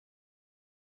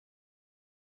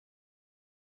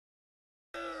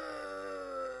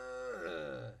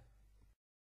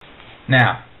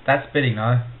Now, that's spitting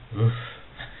though. Oof,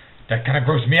 that kind of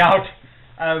grossed me out.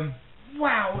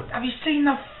 Wow, have you seen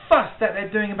the fuss that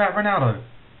they're doing about Ronaldo?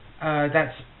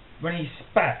 That's when he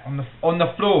spat on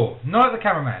the floor, not at the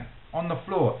cameraman, on the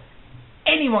floor.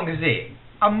 Anyone can see it.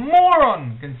 A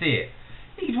moron can see it.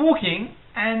 He's walking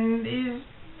and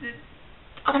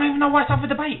I don't even know why it's up for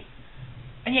debate.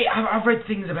 And yeah, I've read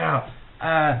things about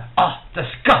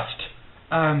disgust.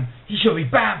 He should be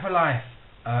banned for life.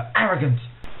 Arrogance.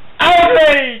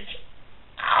 Outrage!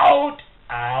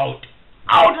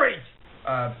 Outrage!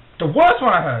 The worst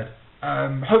one I heard.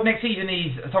 Hope next season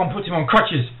someone puts him on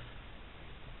crutches.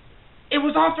 It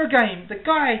was after a game. The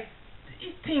guy,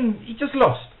 his team, he just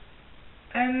lost.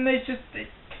 And it's just...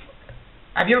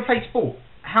 have you ever played sport?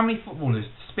 How many footballers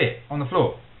spit on the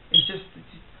floor? It's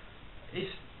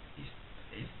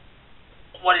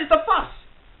what is the fuss?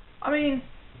 I mean,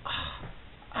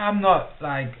 I'm not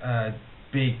like a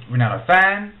big Ronaldo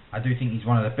fan. I do think he's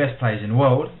one of the best players in the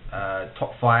world.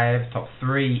 Top 5, top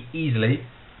 3 easily.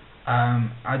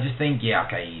 I just think, yeah,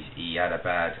 okay, he had a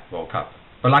bad World Cup.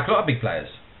 But like a lot of big players,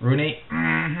 Rooney,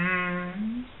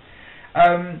 and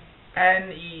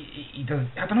he does.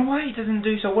 I don't know why he doesn't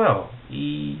do so well.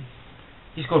 He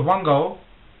scored 1 goal.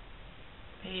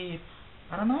 I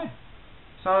don't know.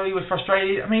 So he was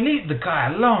frustrated. I mean, leave the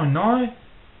guy alone, no?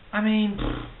 I mean,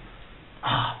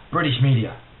 British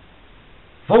media,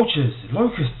 vultures,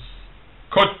 locusts,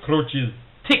 cockroaches,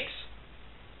 ticks.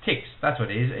 That's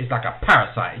what it is. It's like a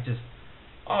parasite. It just,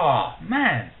 oh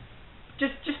man,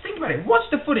 just think about it. Watch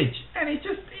the footage, and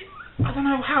I don't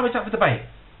know how it's up for debate.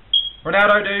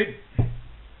 Ronaldo, dude.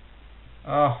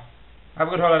 Oh, have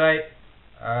a good holiday.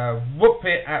 Whoop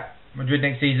it at Madrid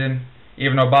next season,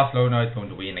 even though Barcelona is going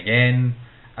to win again.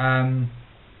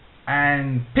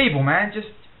 And people, man, just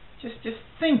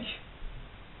think.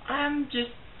 I'm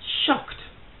just shocked.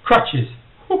 Crutches.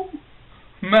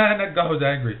 Man, that guy was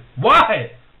angry.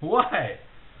 Why?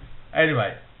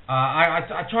 Anyway,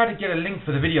 I tried to get a link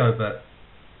for the video, but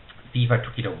FIFA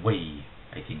took it away,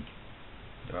 I think.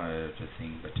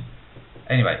 But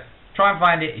anyway, try and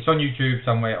find it. It's on YouTube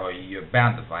somewhere, or you're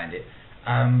bound to find it.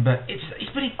 But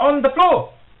it's putting on the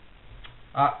floor.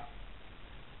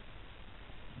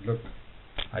 Look,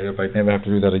 I hope I never have to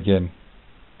do that again.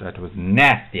 That was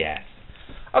nasty ass.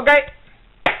 Okay,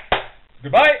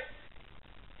 goodbye.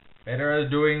 Federer's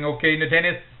doing okay in the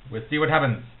tennis. We'll see what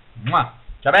happens. Mwah.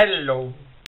 Ciao bello.